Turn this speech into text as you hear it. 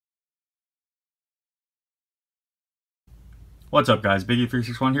What's up guys,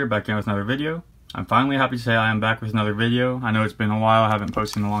 Biggie361 here, back in with another video. I'm finally happy to say I am back with another video. I know it's been a while, I haven't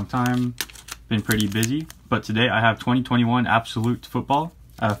posted in a long time, been pretty busy. But today I have 2021 Absolute Football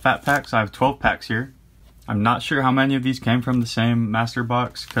fat packs. I have 12 packs here. I'm not sure how many of these came from the same master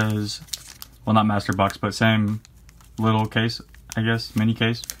box, because, well, not master box, but same little case, I guess, mini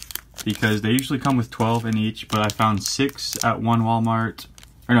case. Because they usually come with 12 in each, but I found 6 at one Walmart,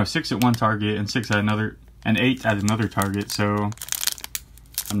 or no, 6 at one Target and 6 at another, and 8 at another Target, so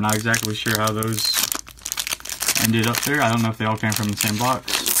I'm not exactly sure how those ended up there. I don't know if they all came from the same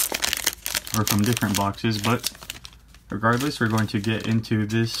box or from different boxes, but regardless, we're going to get into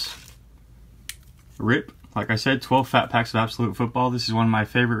this rip. Like I said, 12 fat packs of Absolute Football. This is one of my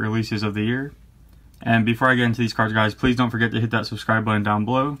favorite releases of the year. And before I get into these cards, guys, please don't forget to hit that subscribe button down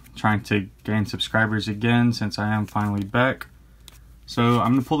below. I'm trying to gain subscribers again since I am finally back. So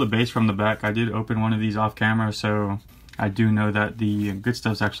I'm going to pull the base from the back. I did open one of these off camera, so I do know that the good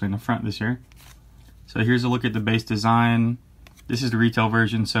stuff's actually in the front this year. So here's a look at the base design. This is the retail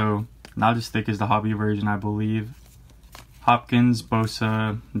version, so not as thick as the hobby version, I believe. Hopkins,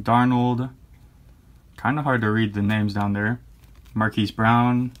 Bosa, Darnold. Kind of hard to read the names down there. Marquise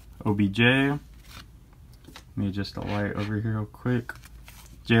Brown, OBJ. Let me adjust the light over here real quick.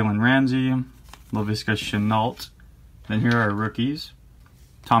 Jalen Ramsey, Laviska Shenault. Then here are our rookies.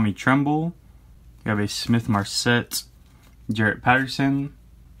 Tommy Tremble. We have a Smith Marset, Jarrett Patterson.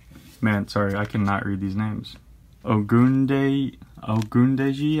 Man, sorry, I cannot read these names. Ogundeji.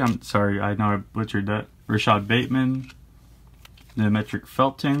 I'm sorry, I know I butchered that. Rashad Bateman. Demetric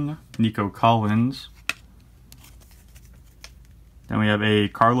Felton. Nico Collins. Then we have a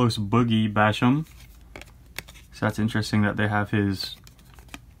Carlos Boogie Basham. So that's interesting that they have his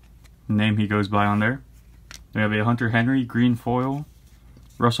name he goes by on there. We have a Hunter Henry green foil.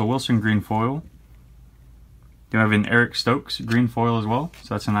 Russell Wilson green foil. Then we have an Eric Stokes green foil as well.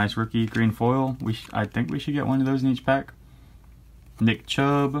 So that's a nice rookie green foil. I think we should get one of those in each pack. Nick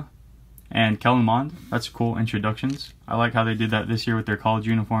Chubb and Kellen Mond. That's cool introductions. I like how they did that this year with their college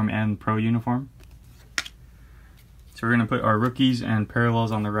uniform and pro uniform. So we're going to put our rookies and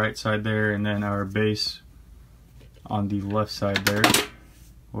parallels on the right side there, and then our base on the left side there.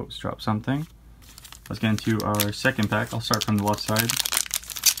 Whoops, dropped something. Let's get into our second pack. I'll start from the left side.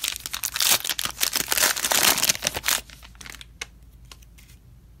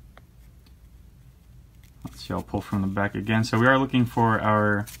 Let's see, I'll pull from the back again. So we are looking for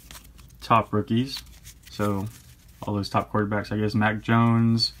our top rookies. So all those top quarterbacks, I guess. Mac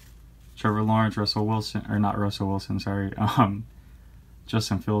Jones, Trevor Lawrence, Russell Wilson, or not Russell Wilson, sorry.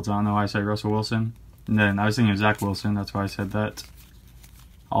 Justin Fields, I don't know why I said Russell Wilson. And then I was thinking of Zach Wilson, that's why I said that.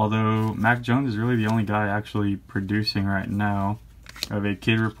 Although Mac Jones is really the only guy actually producing right now. I have a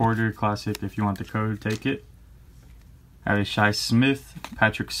Kid Reporter Classic. If you want the code, take it. I have a Shi Smith,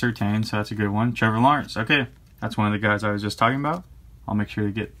 Patrick Surtain, so that's a good one. Trevor Lawrence, okay. That's one of the guys I was just talking about. I'll make sure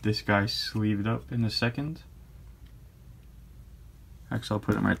to get this guy sleeved up in a second. Actually, I'll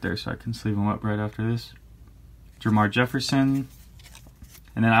put him right there so I can sleeve him up right after this. Jamar Jefferson.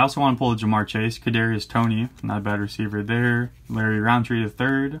 And then I also want to pull a Jamar Chase, Kadarius Toney, not a bad receiver there. Larry Roundtree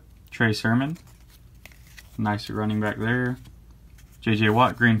III, Trey Sermon, nice running back there. J.J.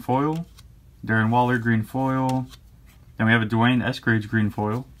 Watt green foil, Darren Waller green foil. Then we have a Dwayne Eskridge green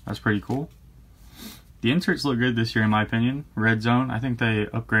foil. That's pretty cool. The inserts look good this year in my opinion. Red Zone, I think they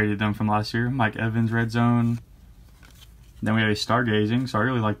upgraded them from last year. Mike Evans Red Zone. Then we have a Stargazing, so I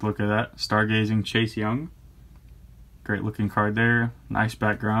really like the look of that. Stargazing Chase Young. Great looking card there. Nice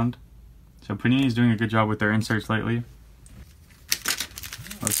background. So Panini is doing a good job with their inserts lately.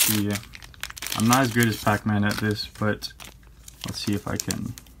 Let's see. I'm not as good as Pac-Man at this, but let's see if I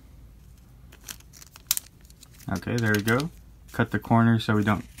can. Okay, there we go. Cut the corners so we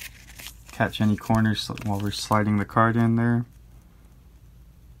don't catch any corners while we're sliding the card in there.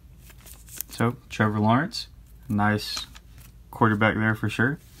 So, Trevor Lawrence. Nice quarterback there for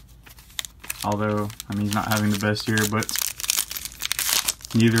sure. Although, I mean, he's not having the best year, but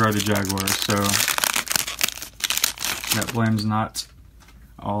neither are the Jaguars, so that blame's not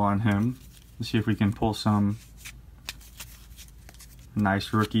all on him. Let's see if we can pull some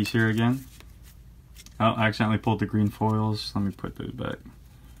nice rookies here again. Oh, I accidentally pulled the green foils. Let me put those back.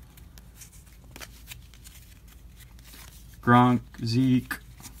 Gronk, Zeke,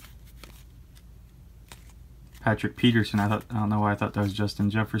 Patrick Peterson. I don't know why I thought that was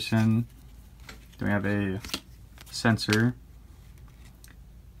Justin Jefferson. Then we have a Sensor,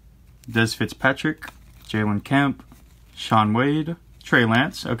 Des Fitzpatrick, Jalen Kemp, Sean Wade, Trey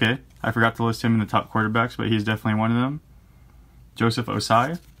Lance. Okay, I forgot to list him in the top quarterbacks, but he's definitely one of them. Joseph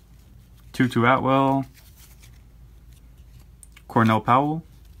Osai, Tutu Atwell, Cornell Powell,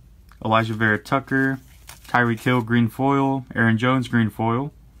 Elijah Vera Tucker, Tyreek Hill green foil, Aaron Jones green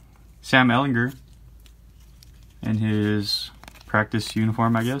foil, Sam Ehlinger in his practice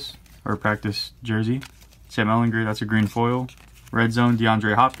uniform, I guess, or practice jersey. Sam Ehlinger, that's a green foil. Red Zone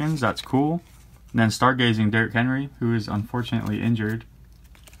DeAndre Hopkins, that's cool. And then Stargazing Derrick Henry, who is unfortunately injured.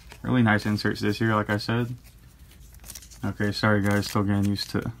 Really nice inserts this year, like I said. Okay, sorry guys, still getting used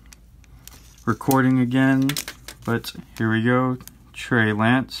to recording again. But here we go. Trey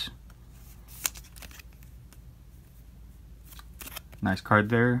Lance. Nice card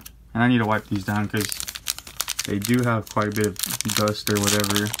there. And I need to wipe these down because they do have quite a bit of dust or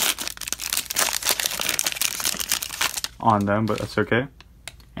whatever on them, but that's okay.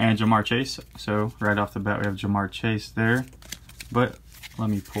 And Jamar Chase. So right off the bat we have Jamar Chase there. But let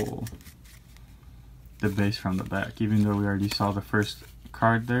me pull the base from the back, even though we already saw the first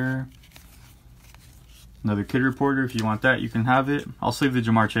card there. Another Kid Reporter, if you want that, you can have it. I'll save the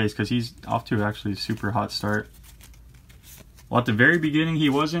Jamar Chase because he's off to actually a super hot start. Well, at the very beginning he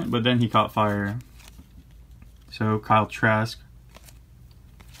wasn't, but then he caught fire. So Kyle Trask.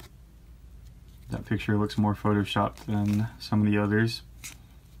 That picture looks more photoshopped than some of the others.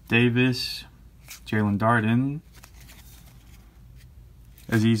 Davis, Jalen Darden,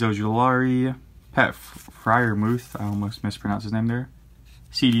 Azeez Ojulari, Pat Fryermuth, I almost mispronounced his name there.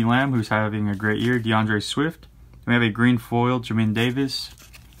 CeeDee Lamb, who's having a great year. DeAndre Swift. We have a green foil, Jamin Davis.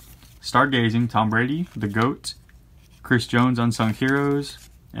 Stargazing, Tom Brady, the GOAT. Chris Jones, Unsung Heroes.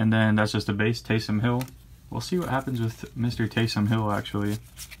 And then that's just a base, Taysom Hill. We'll see what happens with Mr. Taysom Hill, actually.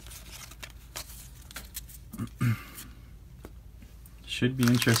 Should be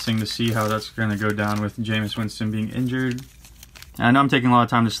interesting to see how that's going to go down with Jameis Winston being injured. And I know I'm taking a lot of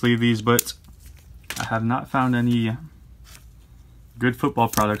time to sleeve these, but I have not found any good football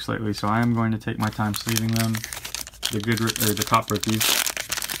products lately, so I am going to take my time sleeving them. The top rookies.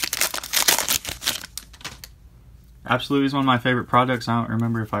 Absolute is one of my favorite products. I don't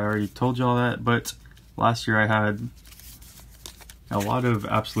remember if I already told y'all that, but last year I had a lot of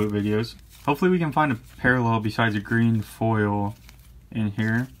Absolute videos. Hopefully we can find a parallel besides a green foil in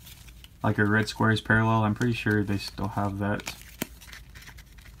here, like a red squares parallel. I'm pretty sure they still have that.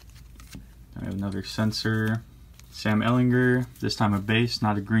 I have another sensor. Sam Ehlinger, this time a base,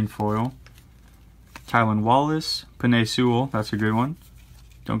 not a green foil. Tylan Wallace, Penei Sewell, that's a good one.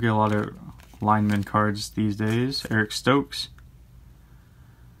 Don't get a lot of lineman cards these days. Eric Stokes.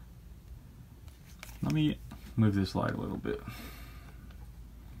 Let me move this light a little bit.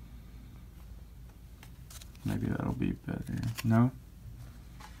 Maybe that'll be better. No?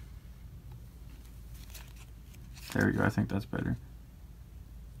 There we go, I think that's better.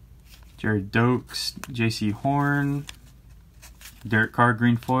 Jared Dokes, JC Horn, Derek Carr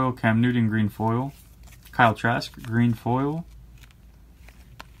green foil, Cam Newton green foil, Kyle Trask green foil.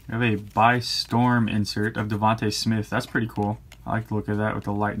 We have a By Storm insert of Devontae Smith. That's pretty cool. I like the look of that with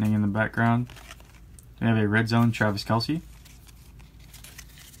the lightning in the background. We have a Red Zone Travis Kelce.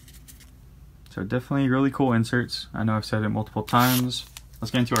 So definitely really cool inserts. I know I've said it multiple times. Let's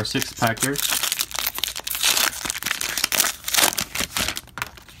get into our 6th pack here.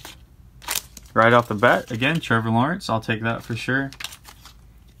 Right off the bat, again, Trevor Lawrence. I'll take that for sure.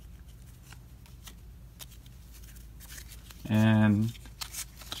 And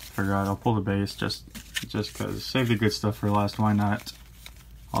forgot, I'll pull the base just because. Save the good stuff for last, why not?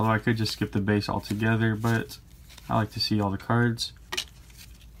 Although I could just skip the base altogether, but I like to see all the cards.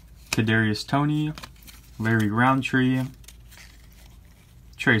 Kadarius Toney, Larry Roundtree,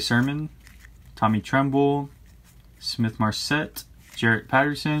 Trey Sermon, Tommy Tremble, Smith Marset, Jarrett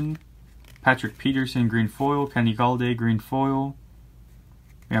Patterson, Patrick Peterson green foil, Kenny Galladay green foil.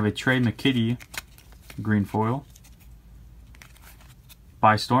 We have a Trey McKitty green foil.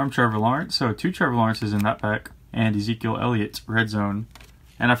 By Storm, Trevor Lawrence, so 2 Trevor Lawrences in that pack, and Ezekiel Elliott red zone.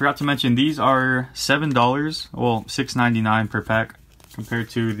 And I forgot to mention, these are $7, well, $6.99 per pack, compared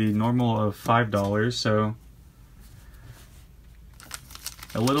to the normal of $5, so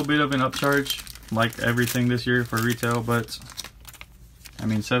a little bit of an upcharge, like everything this year for retail, but I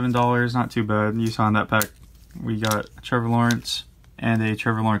mean, $7, not too bad. You saw in that pack, we got Trevor Lawrence and a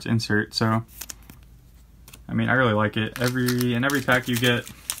Trevor Lawrence insert, so I mean, I really like it. In every pack you get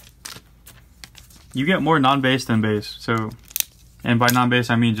more non-base than base, so, and by non-base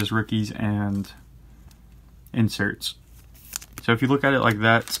I mean just rookies and inserts. So if you look at it like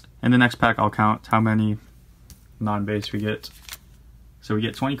that, in the next pack I'll count how many non-base we get. So we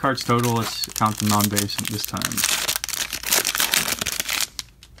get 20 cards total. Let's count the non-base this time.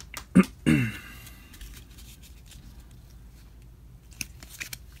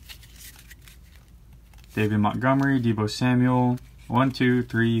 David Montgomery, Deebo Samuel. 1, 2,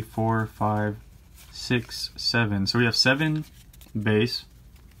 3, 4, 5, 6, 7. So we have 7 base.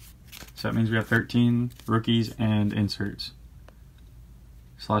 So that means we have 13 rookies and inserts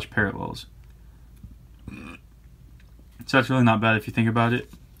 / parallels. So that's really not bad if you think about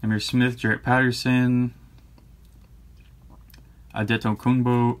it. Amir Smith, Jarrett Patterson, Adeto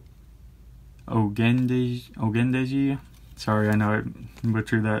Kunbo, Ogendeji. Sorry, I know I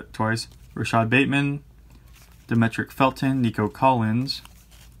butchered that twice. Rashad Bateman, Demetric Felton, Nico Collins,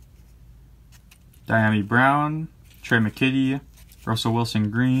 Diami Brown, Trey McKitty, Russell Wilson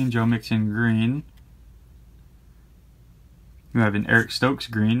green, Joe Mixon green. We have an Eric Stokes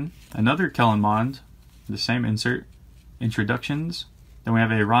green, another Kellen Mond, the same insert, introductions. Then we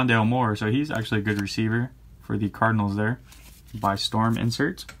have a Rondale Moore, so he's actually a good receiver for the Cardinals there, by Storm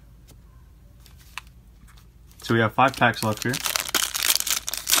insert. So we have 5 packs left here.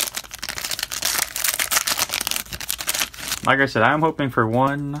 Like I said, I am hoping for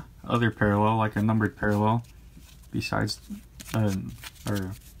one other parallel, like a numbered parallel, besides,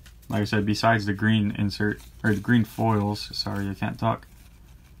 or like I said, besides the green insert, or the green foils. Sorry, I can't talk.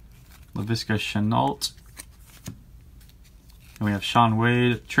 LaVisca Chenault. And we have Sean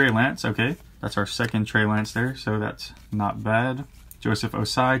Wade, Trey Lance. Okay, that's our second Trey Lance there, so that's not bad. Joseph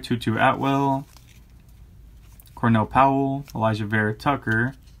Osai, Tutu Atwell, Cornell Powell, Elijah Vera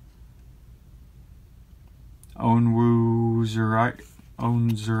Tucker, Onwu Zurike,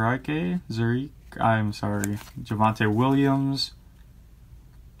 I'm sorry, Javonte Williams.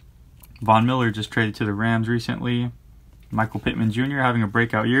 Von Miller just traded to the Rams recently. Michael Pittman Jr. having a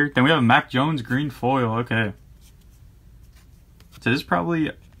breakout year. Then we have a Mac Jones green foil. Okay. So this is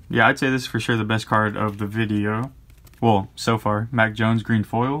probably, yeah, I'd say this is for sure the best card of the video. Well, so far. Mac Jones green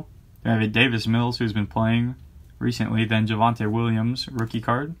foil. Then we have a Davis Mills who's been playing recently. Then Javonte Williams rookie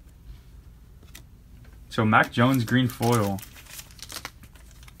card. So Mac Jones green foil.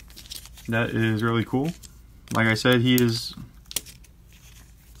 That is really cool. Like I said, he is,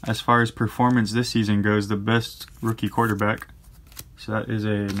 as far as performance this season goes, the best rookie quarterback. So that is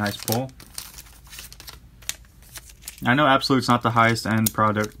a nice pull. I know Absolute's not the highest end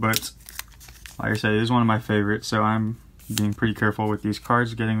product, but like I said, it is one of my favorites. So I'm being pretty careful with these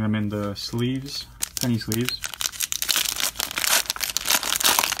cards, getting them in the sleeves, penny sleeves.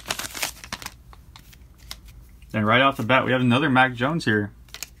 Then right off the bat, we have another Mac Jones here.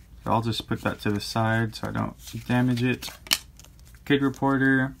 So I'll just put that to the side so I don't damage it. Kid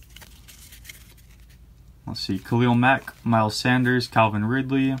Reporter. Let's see, Khalil Mack, Miles Sanders, Calvin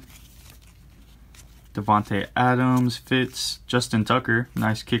Ridley, Devontae Adams, Fitz, Justin Tucker.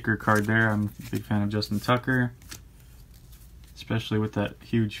 Nice kicker card there. I'm a big fan of Justin Tucker, especially with that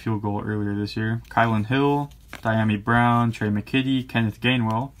huge field goal earlier this year. Kylan Hill, Diami Brown, Trey McKitty, Kenneth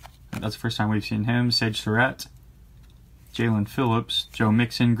Gainwell. That's the first time we've seen him. Sage Surratt, Jalen Phillips, Joe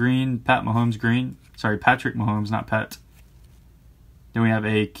Mixon green, Pat Mahomes green. Sorry, Patrick Mahomes, not Pat. Then we have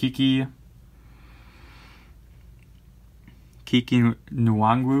a Kiki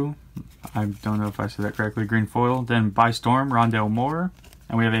Nwangwu. I don't know if I said that correctly. Green foil. Then by Storm, Rondale Moore.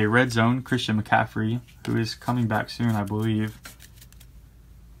 And we have a red zone, Christian McCaffrey, who is coming back soon, I believe.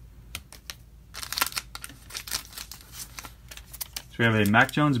 So we have a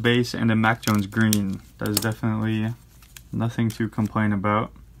Mac Jones base and a Mac Jones green. That is definitely nothing to complain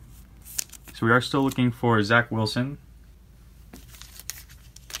about. So we are still looking for Zach Wilson.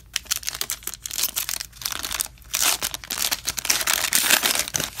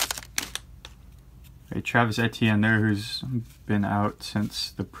 A Travis Etienne there, who's been out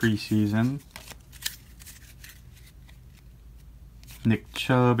since the preseason. Nick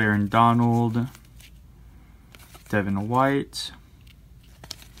Chubb, Aaron Donald, Devin White,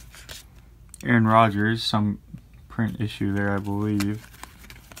 Aaron Rodgers, some print issue there, I believe.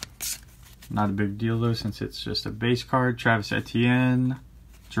 Not a big deal though, since it's just a base card. Travis Etienne,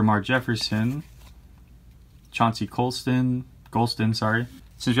 Jamar Jefferson, Chauncey Golston, sorry.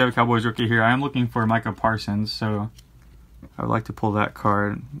 Since we have a Cowboys rookie here, I am looking for Micah Parsons, so I would like to pull that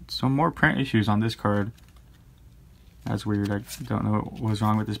card. Some more print issues on this card. That's weird. I don't know what was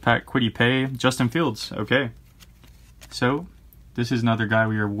wrong with this pack. Kwity Paye, Justin Fields. Okay. So, this is another guy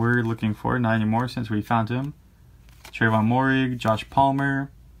we're looking for. Not anymore since we found him. Trayvon Moehrig, Josh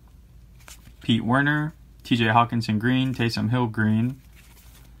Palmer, Pete Werner, TJ Hawkinson green, Taysom Hill green,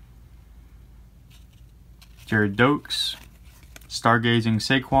 Jared Dokes, Stargazing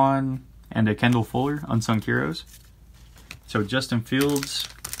Saquon, and a Kendall Fuller, Unsung Heroes. So Justin Fields,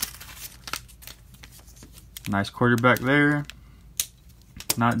 nice quarterback there.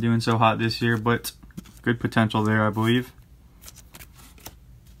 Not doing so hot this year, but good potential there, I believe.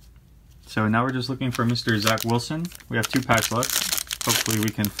 So now we're just looking for Mr. Zach Wilson. We have 2 packs left. Hopefully we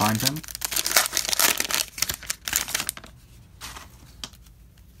can find him.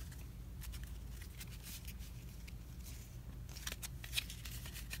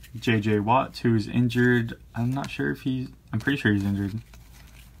 JJ Watt, who's injured. I'm not sure if I'm pretty sure he's injured.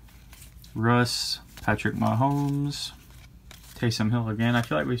 Russ, Patrick Mahomes, Taysom Hill again. I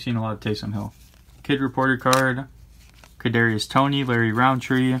feel like we've seen a lot of Taysom Hill. Kid Reporter card, Kadarius Toney, Larry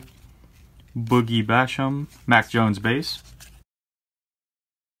Roundtree, Boogie Basham, Mac Jones base,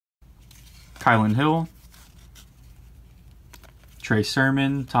 Kylan Hill, Trey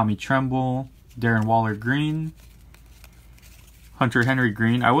Sermon, Tommy Tremble, Darren Waller green, Hunter Henry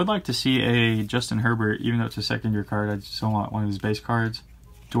green. I would like to see a Justin Herbert, even though it's a second-year card. I just don't want one of his base cards.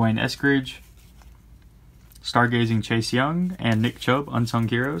 Dwayne Eskridge, Stargazing Chase Young, and Nick Chubb, Unsung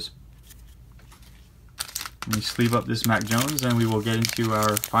Heroes. Let me sleeve up this Mac Jones, and we will get into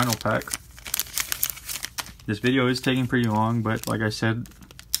our final pack. This video is taking pretty long, but like I said,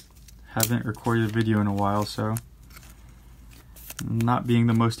 haven't recorded a video in a while, so not being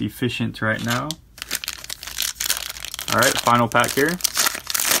the most efficient right now. Alright, final pack here.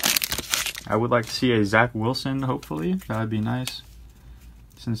 I would like to see a Zach Wilson, hopefully. That would be nice,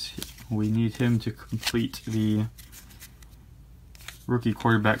 since we need him to complete the rookie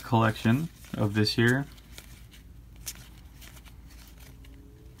quarterback collection of this year.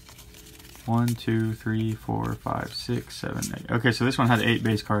 1, 2, 3, 4, 5, 6, 7, 8. Okay, so this one had 8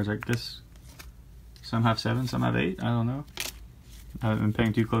 base cards. Like this, some have 7, some have 8. I don't know. I haven't been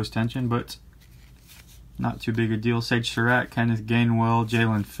paying too close attention, but not too big a deal. Sage Surratt, Kenneth Gainwell,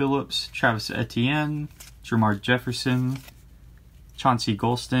 Jalen Phillips, Travis Etienne, Jamar Jefferson, Chauncey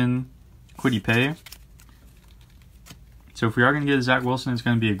Golston, Kwity Paye. So if we are going to get a Zach Wilson, it's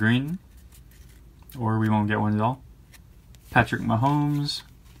going to be a green, or we won't get one at all. Patrick Mahomes,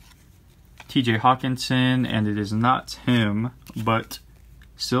 TJ Hawkinson, and it is not him, but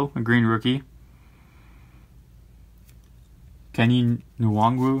still a green rookie. Kenny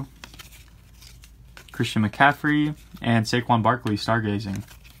Nwangwu, Christian McCaffrey, and Saquon Barkley, Stargazing.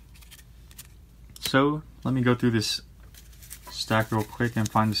 So let me go through this stack real quick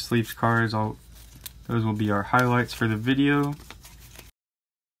and find the sleeves cards. Those will be our highlights for the video.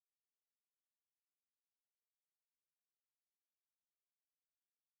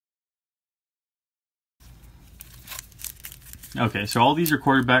 Okay, so all these are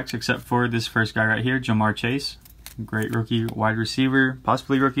quarterbacks except for this first guy right here, Jamar Chase. Great rookie wide receiver,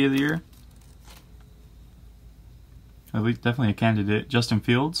 possibly rookie of the year. At least definitely a candidate. Justin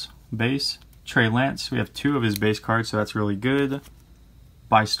Fields, base. Trey Lance, we have 2 of his base cards, so that's really good.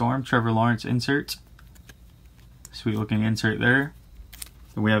 By Storm, Trevor Lawrence insert. Sweet looking insert there.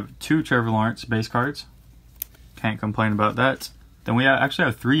 Then we have 2 Trevor Lawrence base cards. Can't complain about that. Then we actually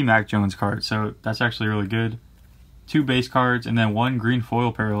have 3 Mac Jones cards, so that's actually really good. 2 base cards, and then 1 green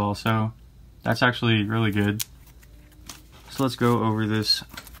foil parallel, so that's actually really good. So let's go over this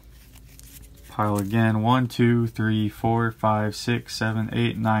pile again. 1, 2, 3, 4, 5, 6, 7,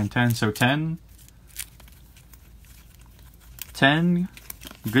 8, 9, 10. So 10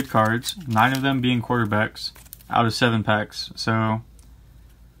 good cards, 9 of them being quarterbacks out of 7 packs. So,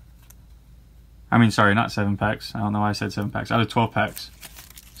 I mean, sorry, not 7 packs. I don't know why I said 7 packs. Out of 12 packs.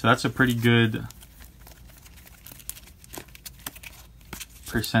 So that's a pretty good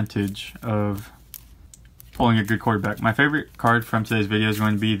percentage of pulling a good quarterback. My favorite card from today's video is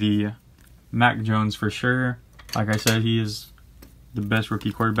going to be the Mac Jones for sure. Like I said, he is the best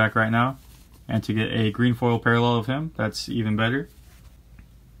rookie quarterback right now. And to get a green foil parallel of him, that's even better.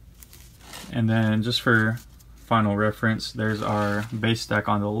 And then just for final reference, there's our base stack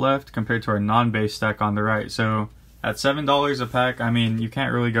on the left compared to our non-base stack on the right. So at $7 a pack, I mean, you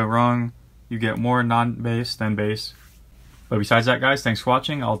can't really go wrong. You get more non-base than base. But besides that, guys, thanks for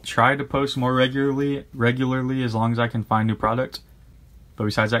watching. I'll try to post more regularly as long as I can find new product. But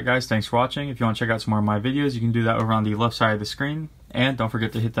besides that, guys, thanks for watching. If you want to check out some more of my videos, you can do that over on the left side of the screen. And don't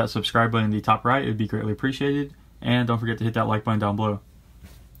forget to hit that subscribe button in the top right. It would be greatly appreciated. And don't forget to hit that like button down below.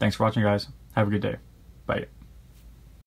 Thanks for watching, guys. Have a good day. Bye.